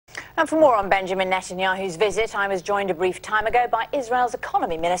And for more on Benjamin Netanyahu's visit, I was joined a brief time ago by Israel's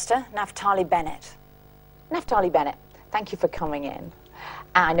Economy Minister, Naftali Bennett. Naftali Bennett, thank you for coming in.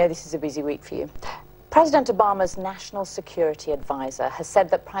 I know this is a busy week for you. President Obama's National Security Advisor has said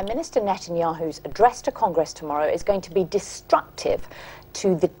that Prime Minister Netanyahu's address to Congress tomorrow is going to be destructive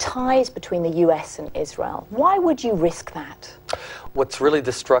to the ties between the US and Israel. Why would you risk that? What's really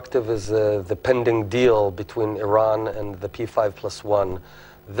destructive is the pending deal between Iran and the P5+1.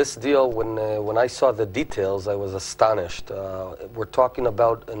 This deal, when I saw the details, I was astonished. We're talking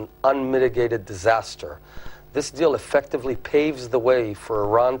about an unmitigated disaster. This deal effectively paves the way for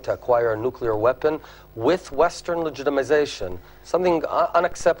Iran to acquire a nuclear weapon with Western legitimization, something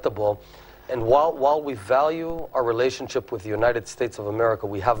unacceptable. And while we value our relationship with the United States of America,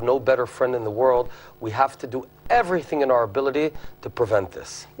 we have no better friend in the world. We have to do everything in our ability to prevent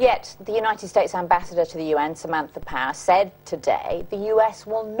this. Yet, the United States ambassador to the UN, Samantha Power, said today the US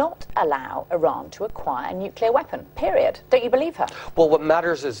will not allow Iran to acquire a nuclear weapon, period. Don't you believe her? Well, what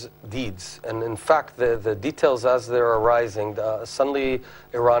matters is deeds. And in fact, the details as they're arising, suddenly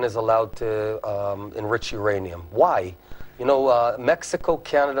Iran is allowed to enrich uranium. Why? You know, Mexico,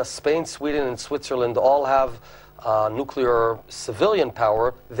 Canada, Spain, Sweden, and Switzerland all have nuclear civilian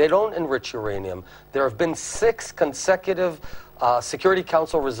power. They don't enrich uranium. There have been 6 consecutive Security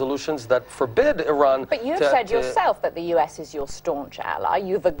Council resolutions that forbid Iran. But you've said yourself that the US is your staunch ally.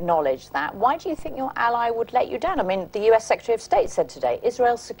 You've acknowledged that. Why do you think your ally would let you down? I mean, the US Secretary of State said today,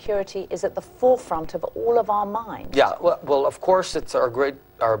 Israel's security is at the forefront of all of our minds. Yeah, well, of course, it's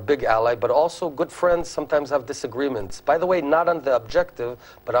our big ally, but also good friends sometimes have disagreements. By the way, not on the objective,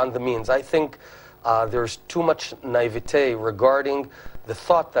 but on the means. I think there's too much naivete regarding the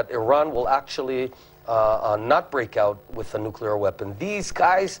thought that Iran will actually not break out with a nuclear weapon. These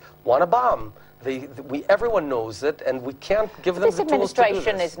guys want a bomb. Everyone knows it, and we can't give them the tools to do this. This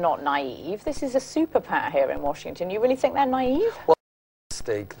administration is not naive. This is a superpower here in Washington. You really think they're naive? Well,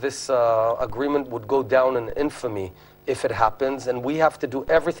 this agreement would go down in infamy if it happens, and we have to do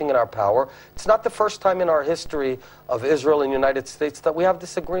everything in our power. It's not the first time in our history of Israel and the United States that we have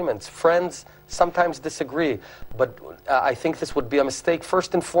disagreements. Friends sometimes disagree, but I think this would be a mistake,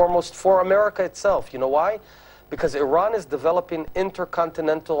 first and foremost, for America itself. You know why? Because Iran is developing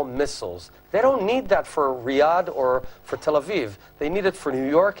intercontinental missiles. They don't need that for Riyadh or for Tel Aviv. They need it for New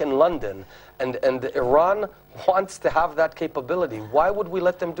York and London. And Iran wants to have that capability. Why would we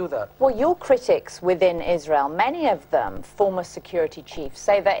let them do that? Well, your critics within Israel, many of them former security chiefs,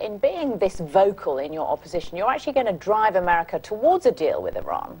 say that in being this vocal in your opposition, you're actually going to drive America towards a deal with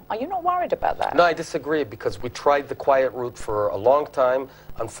Iran. Are you not worried about that? No, I disagree, because we tried the quiet route for a long time.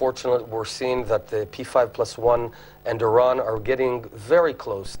 Unfortunately, we're seeing that the P5+1 and Iran are getting very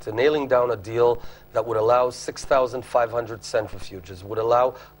close to nailing down a deal that would allow 6,500 centrifuges, would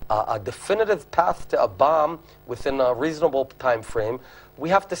allow a definitive path to a bomb within a reasonable time frame. We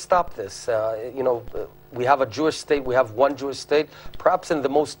have to stop this. You know, we have a Jewish state. We have one Jewish state, perhaps in the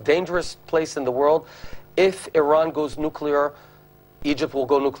most dangerous place in the world. If Iran goes nuclear, Egypt will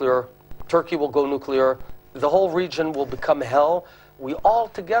go nuclear, Turkey will go nuclear, the whole region will become hell. We all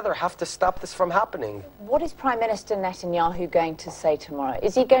together have to stop this from happening. What is Prime Minister Netanyahu going to say tomorrow?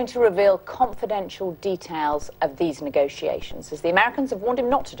 Is he going to reveal confidential details of these negotiations, as the Americans have warned him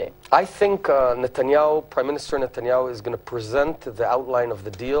not to do? I think Prime Minister Netanyahu is going to present the outline of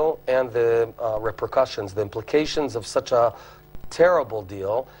the deal and the repercussions, the implications of such a terrible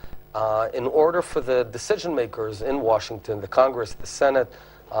deal in order for the decision makers in Washington, the Congress, the Senate,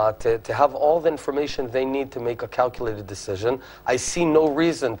 to have all the information they need to make a calculated decision. I see no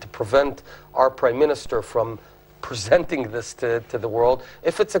reason to prevent our Prime Minister from presenting this to the world.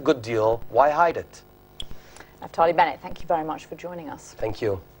 If it's a good deal, why hide it? Naftali Bennett, thank you very much for joining us. Thank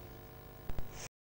you.